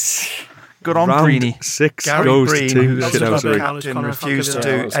Breen. Yes! Good on Round Breeny. 6 Gary goes Breen, to Team who was the Shithousery. captain, refused to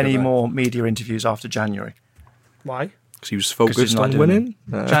do any more media interviews after January. Why? Because he was 'Cause focused he's not on doing winning.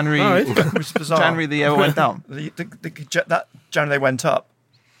 January, It was bizarre. January the year went down. That January they went up,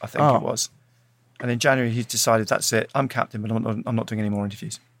 I think it was. And in January he decided, that's it, I'm captain, but I'm not doing any more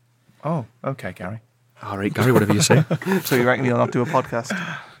interviews. Oh, okay, Gary. All right, Gary, whatever you say. So you reckon he'll not do a podcast?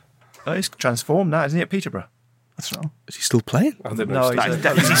 Oh, he's transformed now, isn't he, at Peterborough? That's wrong. Is he still playing? No,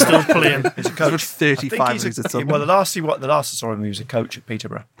 Is he still playing? He's a coach. 35 I think visits up. well, the last I saw him, he was a coach at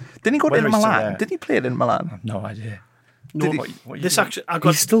Peterborough. Didn't he go to Whether he's still Milan? there. Didn't he play it in Milan? I have no idea. No, What you this think? actually, I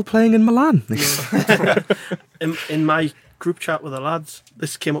got He's still playing in Milan. in my group chat with the lads.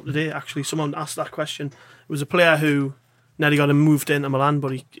 This came up today. Actually, someone asked that question. It was a player who nearly got him moved into Milan,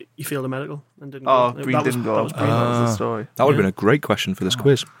 but he failed a medical and didn't. Oh, go. Breen didn't go. That was Breen. That was the story. That would have been a great question for this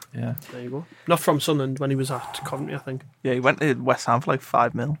quiz. Yeah. There you go. Not from Sunderland when he was at Coventry, I think. Yeah, he went to West Ham for like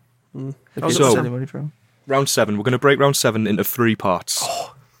 $5 million. If you So- send any money for him. Round 7. We're going to break round 7 into 3 parts.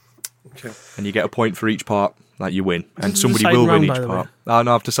 Okay. And you get a point for each part that you win. And This is somebody the will same win round, by each the part. Oh,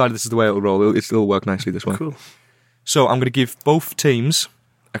 no, I've decided this is the way it'll roll. It'll work nicely this way. Cool. So I'm going to give both teams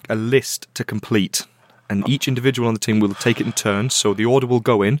a list to complete. And each individual on the team will take it in turns. So the order we'll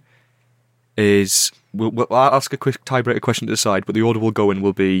go in is... I'll ask a quick tiebreaker question to decide, but the order we'll go in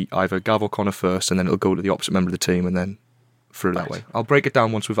will be either Gav or Connor first, and then it'll go to the opposite member of the team, and then through that way. I'll break it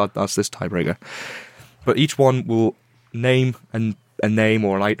down once we've asked this tiebreaker. But each one will name a name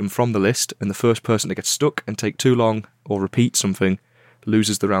or an item from the list, and the first person to get stuck and take too long or repeat something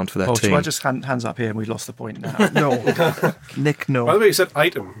loses the round for their team. So I just hands up here and we've lost the point now. No. Nick, no. By the way, you said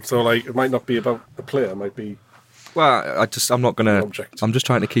item, so like it might not be about a player, it might be Well, I'm not gonna. Object. I'm just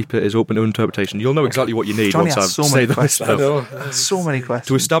trying to keep it as open to interpretation. You'll know exactly what you need Johnny once I've has so said many the list. questions. though. So many questions.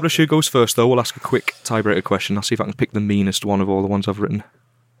 To establish who goes first, though, we'll ask a quick tiebreaker question. I'll see if I can pick the meanest one of all the ones I've written.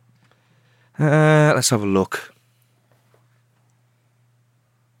 Let's have a look.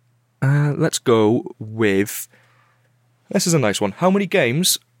 Let's go with... This is a nice one. How many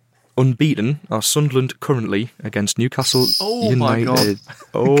games unbeaten are Sunderland currently against Newcastle Oh my United. God.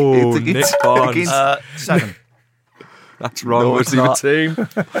 Oh, It's Nick against- Barnes. against- 7. That's wrong. No, What's it's the not.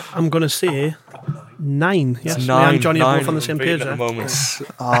 team? I'm going to say 9. Yes, me Nine. and Johnny are nine both on the same unbeaten page at the there. moment.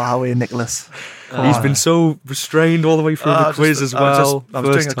 Oh, how are you, Nicholas? He's been so restrained all the way through the quiz as well. I was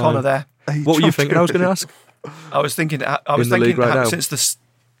doing First a Connor time. there. What were you thinking? I was going to ask. I was thinking. I In was the thinking league right now. since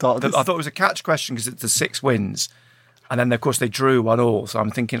I thought it was a catch question because it's the 6 wins, and then of course they drew 1-1. So I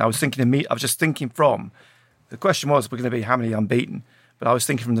was just thinking from the question was we're going to be how many unbeaten, but I was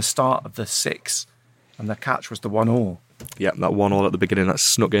thinking from the start of the 6, and the catch was the 1-1. Yeah, that 1-1 at the beginning, that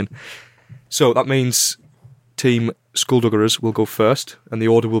snuck in. So that means Team Skullduggerers will go first, and the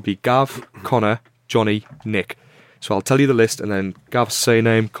order will be Gav, Connor, Johnny, Nick. So I'll tell you the list, and then Gav say a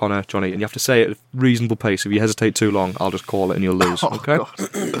name, Connor, Johnny, and you have to say it at a reasonable pace. If you hesitate too long, I'll just call it and you'll lose. Okay?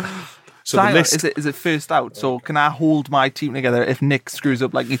 So the Tyler, list. is it first out? So can I hold my team together if Nick screws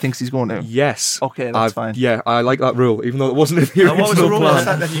up like he thinks he's going to? Yes. Okay, that's fine. Yeah, I like that rule, even though it wasn't in the What was the original rule?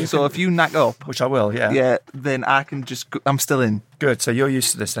 plan. So if you knack up, Which I will. Yeah. yeah, then I can just. I'm still in. Good. So you're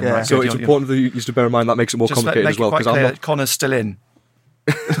used to this then. Yeah. Right? So Good. it's You're- important that you used to bear in mind that makes it more just complicated make as well. it quite Because clear I'm that Connor's still in.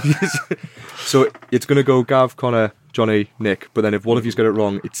 not. So it's going to go Gav, Connor, Johnny, Nick. But then if one of you's got it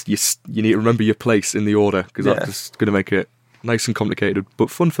wrong, it's you need to remember your place in the order because Yeah. that's just going to make it nice and complicated,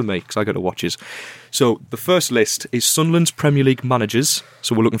 but fun for me because I go to watches. So the first list is Sunderland's Premier League managers.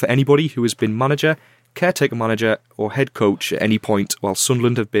 So we're looking for anybody who has been manager, caretaker manager, or head coach at any point while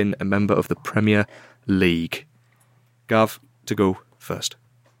Sunderland have been a member of the Premier League. Gav, to go first.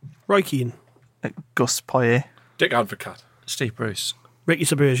 Roy Keane, Gus Poyet, Dick Advocat, Steve Bruce, Ricky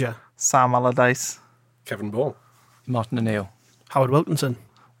Sabrasia, Sam Allardyce. Kevin Ball. Martin O'Neill. Howard Wilkinson,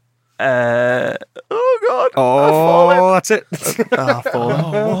 Oh God! Oh, that's it.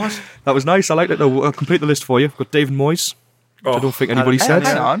 What? That was nice. I liked it. Though. I'll complete the list for you. I've got David Moyes, which I don't think anybody said.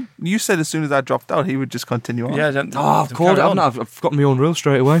 Hang on. You said as soon as I dropped out, he would just continue on. Yeah. Don't, Oh, I've don't called it. carry on. I've forgotten my own rule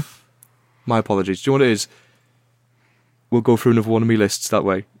straight away. My apologies. Do you know what it is? We'll go through another one of my lists that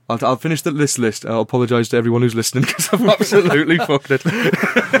way. I'll finish this list. I'll apologise to everyone who's listening because I've absolutely fucked it.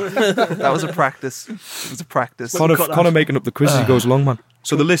 That was a practice. It was a practice. Connor making up the quiz as he goes along, man.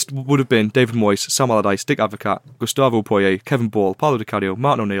 So the list would have been David Moyes, Sam Allardyce, Dick Advocat, Gustavo Poyet, Kevin Ball, Paulo Di Canio,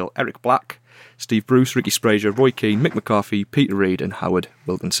 Martin O'Neill, Eric Black, Steve Bruce, Ricky Sprazier, Roy Keane, Mick McCarthy, Peter Reid and Howard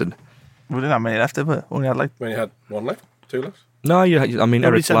Wilkinson. We didn't have many left, did we? Only had like. When you had 1 left, 2 left. No, yeah, I mean nobody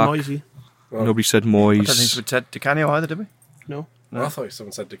Eric said Black. Moisey. Nobody said I don't think Moyes. we said DiCanio either, did we? No. I thought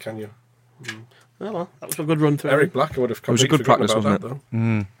someone said DeCanio. Oh well, that was a good run through. Eric Black, I would have was a good completely practice, forgotten wasn't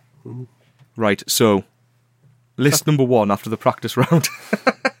about that, though. Right, so list number 1 after the practice round.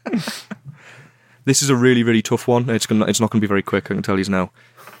 This is a really, really tough one. It's not going to be very quick, I can tell you now.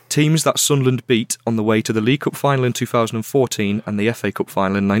 Teams that Sunderland beat on the way to the League Cup final in 2014 and the FA Cup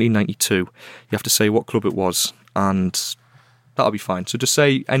final in 1992. You have to say what club it was, and that'll be fine. So just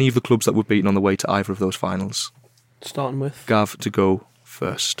say any of the clubs that were beaten on the way to either of those finals. Starting with Gav, to go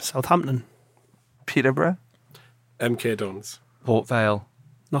first. Southampton, Peterborough, MK Dons. Port Vale.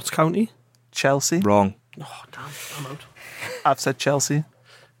 Notts County. Chelsea. Wrong. Oh damn, I'm out. I've said Chelsea.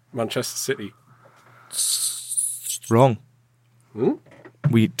 Manchester City. Wrong.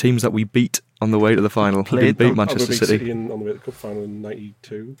 Teams that we beat on the way to the final. We Played didn't beat them. Manchester we beat City. on the way to the cup final in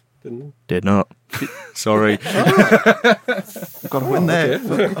 92, didn't we? Did not. Sorry. We've got to win there.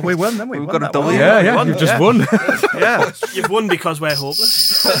 We won then. We've won got a that double. one. Yeah, you've just won. Yeah. You've won because we're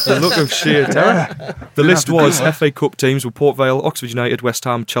hopeless. The look of sheer terror. The list was FA Cup teams were Port Vale, Oxford United, West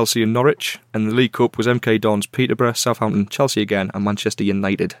Ham, Chelsea and Norwich. And the League Cup was MK Dons, Peterborough, Southampton, Chelsea again and Manchester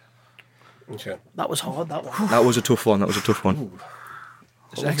United. Okay. That was hard. That one. That was a tough one.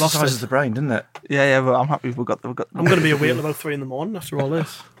 It exercises the brain, didn't it? Yeah, but I'm happy we got. I'm going to be awake till about 3 a.m. after all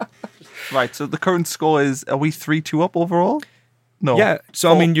this. Right, so the current score is, are we 3-2 up overall? No. Yeah,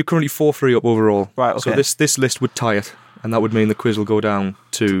 so I mean you're currently 4-3 up overall. Right, So okay. this list would tie it. And that would mean the quiz will go down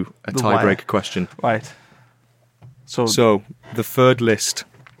to a The wire. tiebreaker question. Right. So the third list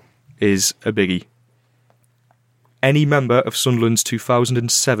is a biggie. Any member of Sunderland's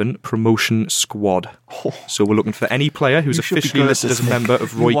 2007 promotion squad. So we're looking for any player who's You should be officially good at listed this, as a Nick. member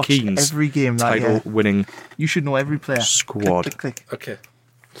of You Roy watched Keane's every game that year. title-winning You should know every player. squad. Click, click, click. Okay.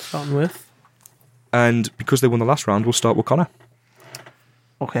 Starting with And because they won the last round, we'll start with Connor.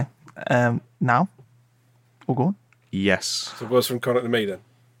 Okay. Now? We're going? Yes. So it goes from Connor to me then.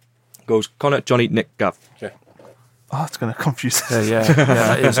 Goes Connor, Johnny, Nick, Gav. Okay. Oh, it's going to confuse us.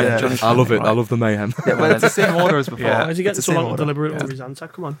 Yeah, it is. Yeah. Johnny's I love it. right. I love the mayhem. Yeah, well, it's the same order as before. Yeah. why is he getting It's so the same long to order. deliberate over his answer?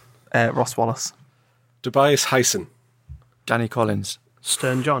 Come on. Ross Wallace, Tobias Hyson. Danny Collins.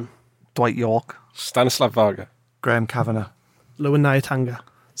 Stern John, Dwight York, Stanislav Varga. Graham Kavanagh. Lewin Nyatanga,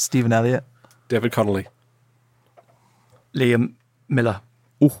 Stephen Elliott. David Connolly. Liam Miller.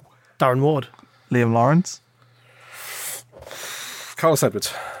 Darren Ward. Liam Lawrence. Carlos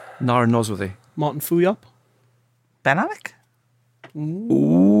Edwards. Nara Nosworthy. Martin Fuyop. Ben Alec. Ooh,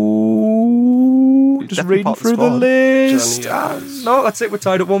 just Definitely reading part of the through the squad. list. Johnny No, that's it. We're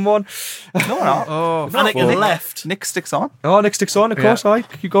tied at 1-1. No, we're not. Oh, Anakin left. Nick sticks on. Oh, Nick sticks on, of course. Aye.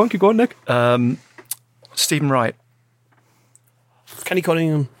 Keep going, Nick. Stephen Wright. Kenny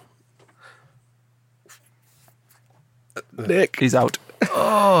Cunningham. Nick. He's out. It's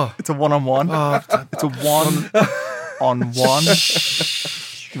a 1-on-1. It's a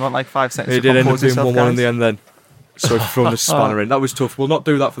 1-on-1. You want like 5 seconds It to did end up compose being yourself, 1-1 in guys? the end then. Sorry for throwing the spanner in. That was tough. We'll not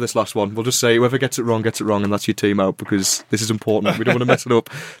do that for this last one. We'll just say whoever gets it wrong, and that's your team out, because this is important. We don't want to mess it up.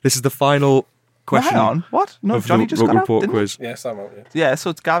 This is the final Well, question hang on. What? No, of Johnny the just Rugby got out, Report didn't he? quiz. Yes, I'm out. Yeah. Yeah, so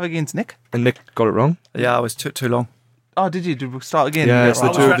it's Gav against Nick. And Nick got it wrong. Yeah, I was too long. Oh, did you? Did we start again? Yeah, it's the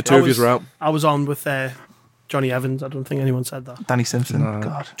right. two of you are out. I was on with Johnny Evans. I don't think anyone said that. Danny Simpson.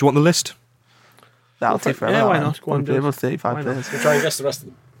 God. Do you want the list? That'll take forever. Yeah, why that, not? man. Go on, do it. Unplayable 35 Why not? players. We'll try and guess the rest of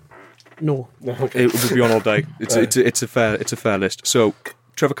them. No. Okay. It will be on all day. It's a fair list. So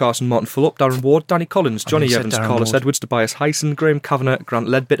Trevor Carson, Martin Fulop, Darren Ward, Danny Collins, Johnny you said Evans, Darren Carlos Ward. Edwards, Tobias Hyson, Graham Kavanagh, Grant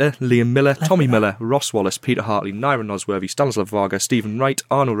Ledbetter, Liam Miller, Tommy Miller, Ross Wallace, Peter Hartley, Naira Nosworthy, Stanislav Varga, Stephen Wright,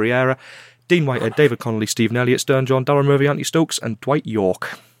 Arnold Riera, Dean Whitehead, David Connolly, Stephen Elliott, Stern John, Darren Murphy, Anthony Stokes, and Dwight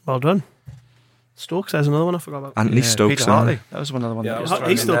York. Well done. Stokes, there's another one I forgot about. Anthony Stokes. Peter Hartley. That was one of the ones. Yeah, that was I was thrown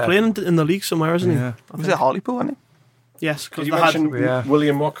He's in still there. playing in the league somewhere, isn't he? Yeah. Was it Hartlepool, wasn't Yes, because Did they you had. mention Yeah.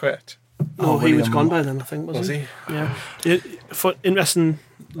 William Mockett? No, he was William gone Moore. by then, I think, Was wasn't he? Yeah. For interesting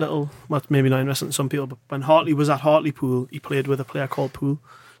little, well, maybe not interesting to some people, but when Hartley was at Hartlepool, he played with a player called Poole.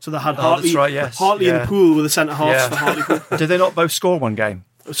 So they had Hartley, that's right, yes. Hartley Yeah. and Poole were the centre halves Yeah. for Hartlepool. Did they not both score one game?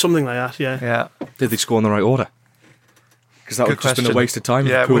 Something like that, yeah. Yeah. Did they score in the right order? Because that would Good have just been a question. waste of time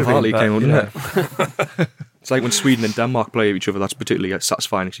Yeah, if it Poole would have Hartley been, came on, but, didn't it? It's like when Sweden and Denmark play each other. That's particularly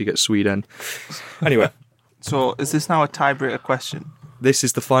satisfying if you get Sweden. Anyway. So is this now a tiebreaker question? This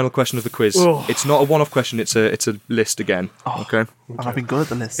is the final question of the quiz. Oh. It's not a one-off question. It's a list again. Okay. And I've been good at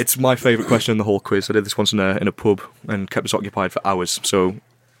the list. It's my favourite question in the whole quiz. I did this once in a pub and kept us occupied for hours. So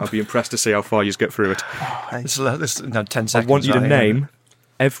I'll be impressed to see how far you get through it. This is no, 10 I seconds. want you to right? name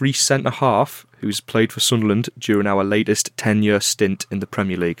every centre half who's played for Sunderland during our latest 10-year stint in the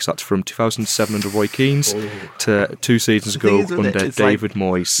Premier League. So that's from 2007 under Roy Keane to 2 seasons The thing ago is with under it, it's like, David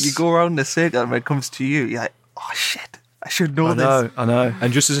Moyes. You go around the circle and when it comes to you, you're like, oh shit, I should know this. I know.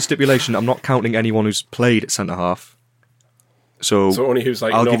 And just as a stipulation, I'm not counting anyone who's played at centre half. So only who's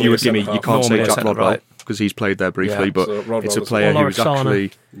like I'll give you normally a gimme. centre-half. You can't say Normally a Jack centre, Rodwell right. because he's played there briefly, Yeah, but so Rodwell it's a is- player Or who's Lorik Sarna.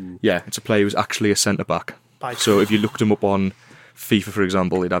 actually it's a player who's actually a centre back. By So if you looked him up on FIFA, for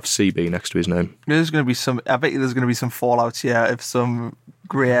example, he'd have CB next to his name. There's going to be some. I bet you there's going to be some fallouts here of some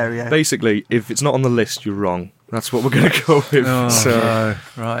grey area. Basically, if it's not on the list, you're wrong. That's what we're going to go with. So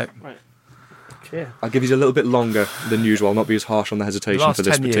Right. Okay. I'll give you a little bit longer than usual. I'll not be as harsh on the hesitation The last for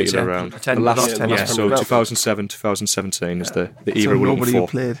this 10 years, particular yeah. round. The The last last 10 yeah, years. so 2007, 2017 is the so era we're nobody looking who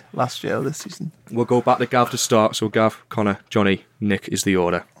for. played last year or this season. We'll go back to Gav to start. So Gav, Connor, Johnny, Nick is the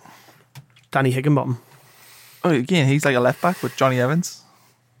order. Danny Higginbottom. Oh, again, he's like a left back with Johnny Evans.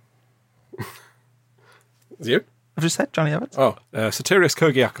 Is you? I've just said Johnny Evans. Oh, Soterios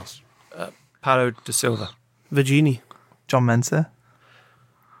Kogiakos. Paulo de Silva. Virginie. John Mensah.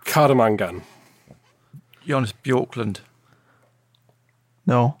 Cardamangan. Jonas Bjorklund.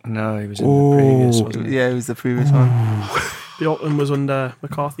 No. No, he was in the previous, wasn't he? Yeah, it was the previous one. Bjorklund was under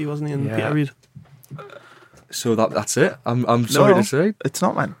McCarthy, wasn't he? And Yeah. Peter Reid. So that's it. I'm sorry to say. It's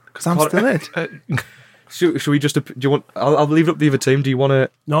not, man, because I'm still it. Should we just? Do you want? I'll leave it up to the other team. Do you want to?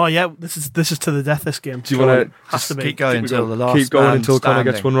 No, yeah, this is to the death. This game. Do you want to Has to be. Keep going until the last keep going man until Connor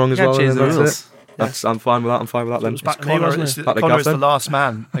standing. gets one wrong as Yeah, well? change And the then rules. that's it. I'm fine with that. I'm fine with that. Then was back to me, Connor, wasn't is, it? Back to Connor Gav is the then. last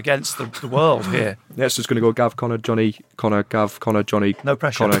man against the world here. Yeah, it's just going to go Gav, Connor, Johnny, Connor, Gav, Connor, Johnny. No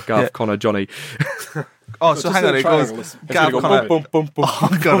pressure. Connor, Gav, Yeah. Connor, Johnny. Oh, so hang on, it goes. Gav, Connor.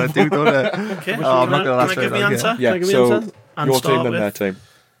 Oh, God, I do, don't it? Okay. Oh, I'm not can gonna I last give very the long, answer? Yeah, Can I give the so answer? And your start team and with their team.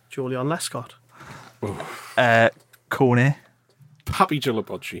 Julian Lescott. Kone. Papi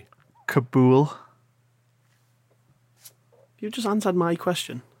Djilabodji. Kabul. You just answered my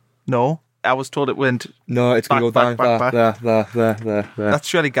question. No. I was told it went. No, it's going to go Back, down back, there. That's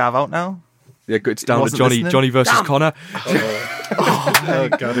surely Gav out now. Yeah, it's down to wasn't Johnny. listening? Johnny versus Connor. Oh,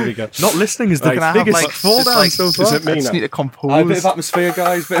 God, here we go. Not listening is the Can I have, biggest like, fall just, down like, so far. Is it I me just now? need to A bit compose. of atmosphere,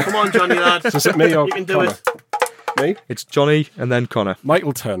 guys. Come on, Johnny, lad. Is it me or You can do Connor? it. Me? It's Johnny and then Connor.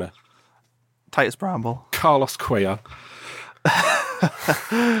 Michael Turner. Titus Bramble. Carlos Cuellar.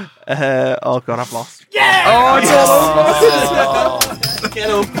 Oh, God, I've lost. Oh, it's all over. Get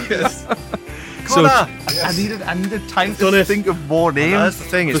up. So I needed time to think of more names. That's the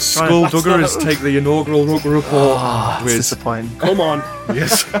thing. the It's trying to... Skullduggerers take the inaugural rugby report It's with disappointing. Come on.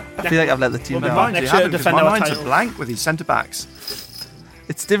 Yes. I feel like I've let the team We'll be down. back next year to defend my our mind's title. a blank with these centre backs.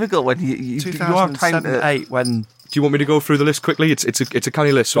 It's difficult when you have time 2007, to... 8 when Do you want me to go through the list quickly? It's a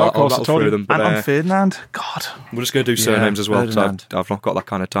canny list, so Of I'll course, rattle I told through you. them. But, Anton Ferdinand. God. we're just going to do surnames as well, because Ferdinand. I've not got that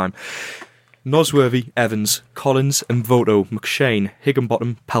kind of time. Nosworthy, Evans, Collins, Mvoto, McShane,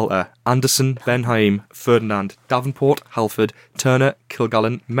 Higginbottom, Pelter, Anderson, Benhaim, Ferdinand, Davenport, Halford, Turner,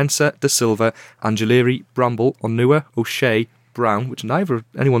 Kilgallen, Mensah, De Silva, Angeleri, Bramble, Onua, O'Shea, Brown, which neither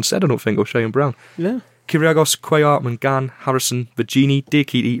anyone said, I don't think, O'Shea and Brown. Yeah. Kyrgios, Cuellar, Mangan, Harrison, Virginie,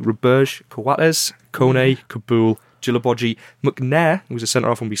 Diakite, Roberge, Coates, Kone, Kabul, Gilabodji, McNair, who was a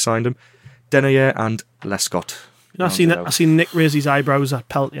centre-half when we signed him, Denayer and Lescott. You know, I seen Nick raise his eyebrows at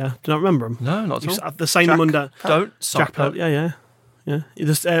Pelt, yeah. Do you not remember him? No, not at all. They signed him under... Don't Jack Pelt, yeah.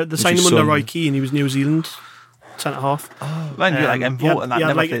 They signed him his under son? Roy Keane. He was New Zealand centre-half. When you like Mvoto and that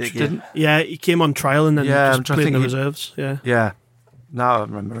never played a game. Yeah, he came on trial and then Yeah, I'm just trying to played in the think he- reserves. Yeah. Yeah. Now I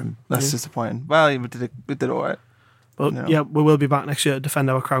remember him. That's disappointing. Well, we did all right. But No. yeah, we will be back next year to defend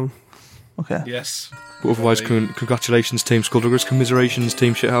our crown. Okay. Yes. But otherwise, congratulations, Team Skullduggerers, commiserations,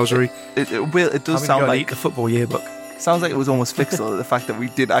 Team Shithousery. It does Having sound to like eat the football yearbook. sounds like it was almost fixed though, the fact that we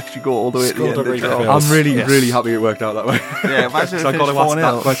did actually go all the way to the end of the Skullduggery draw. prevails. I'm really happy it worked out that way. Yeah, imagine So if I it got to ask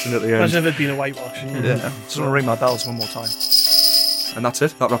that 4-0. question at the end. Imagine if it'd been a whitewash. Yeah. Just want to ring my bells one more time. And that's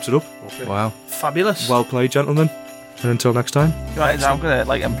it. That wraps it up. Wow. Fabulous. Well played, gentlemen. And until next time. Right, I'm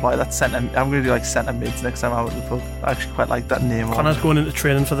gonna employ that centre. I'm gonna do centre mids next time I'm at the pub. I actually quite like that name. Connor's going into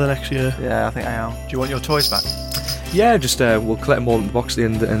training for the next year. Yeah, I think I am. Do you want your toys back? Yeah, just we'll collect them all in the box at the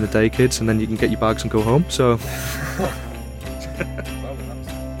end of the day, kids, and then you can get your bags and go home. So.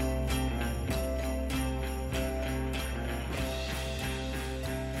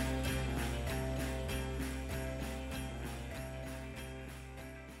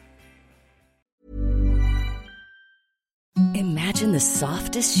 Imagine the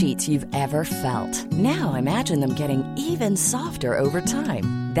softest sheets you've ever felt. Now imagine them getting even softer over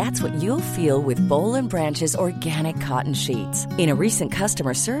time. That's what you'll feel with Boll & Branch's organic cotton sheets. In a recent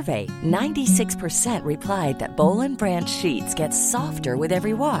customer survey, 96% replied that Boll & Branch sheets get softer with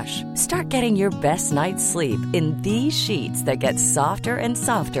every wash. Start getting your best night's sleep in these sheets that get softer and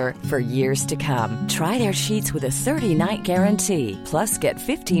softer for years to come. Try their sheets with a 30-night guarantee. Plus, get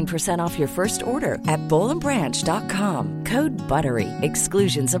 15% off your first order at bollandbranch.com. Code BUTTERY.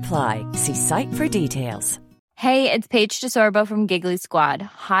 Exclusions apply. See site for details. Hey, it's Paige DeSorbo from Giggly Squad.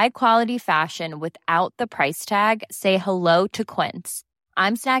 High quality fashion without the price tag. Say hello to Quince.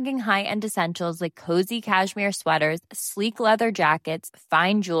 I'm snagging high-end essentials like cozy cashmere sweaters, sleek leather jackets,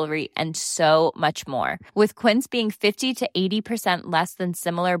 fine jewelry, and so much more. With Quince being 50 to 80% less than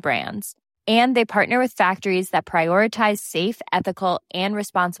similar brands. And they partner with factories that prioritize safe, ethical, and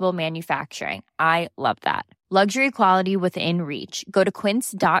responsible manufacturing. I love that. Luxury quality within reach. Go to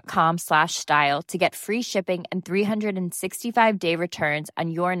quince.com/style to get free shipping and 365-day returns on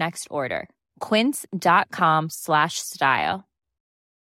your next order. Quince.com/style.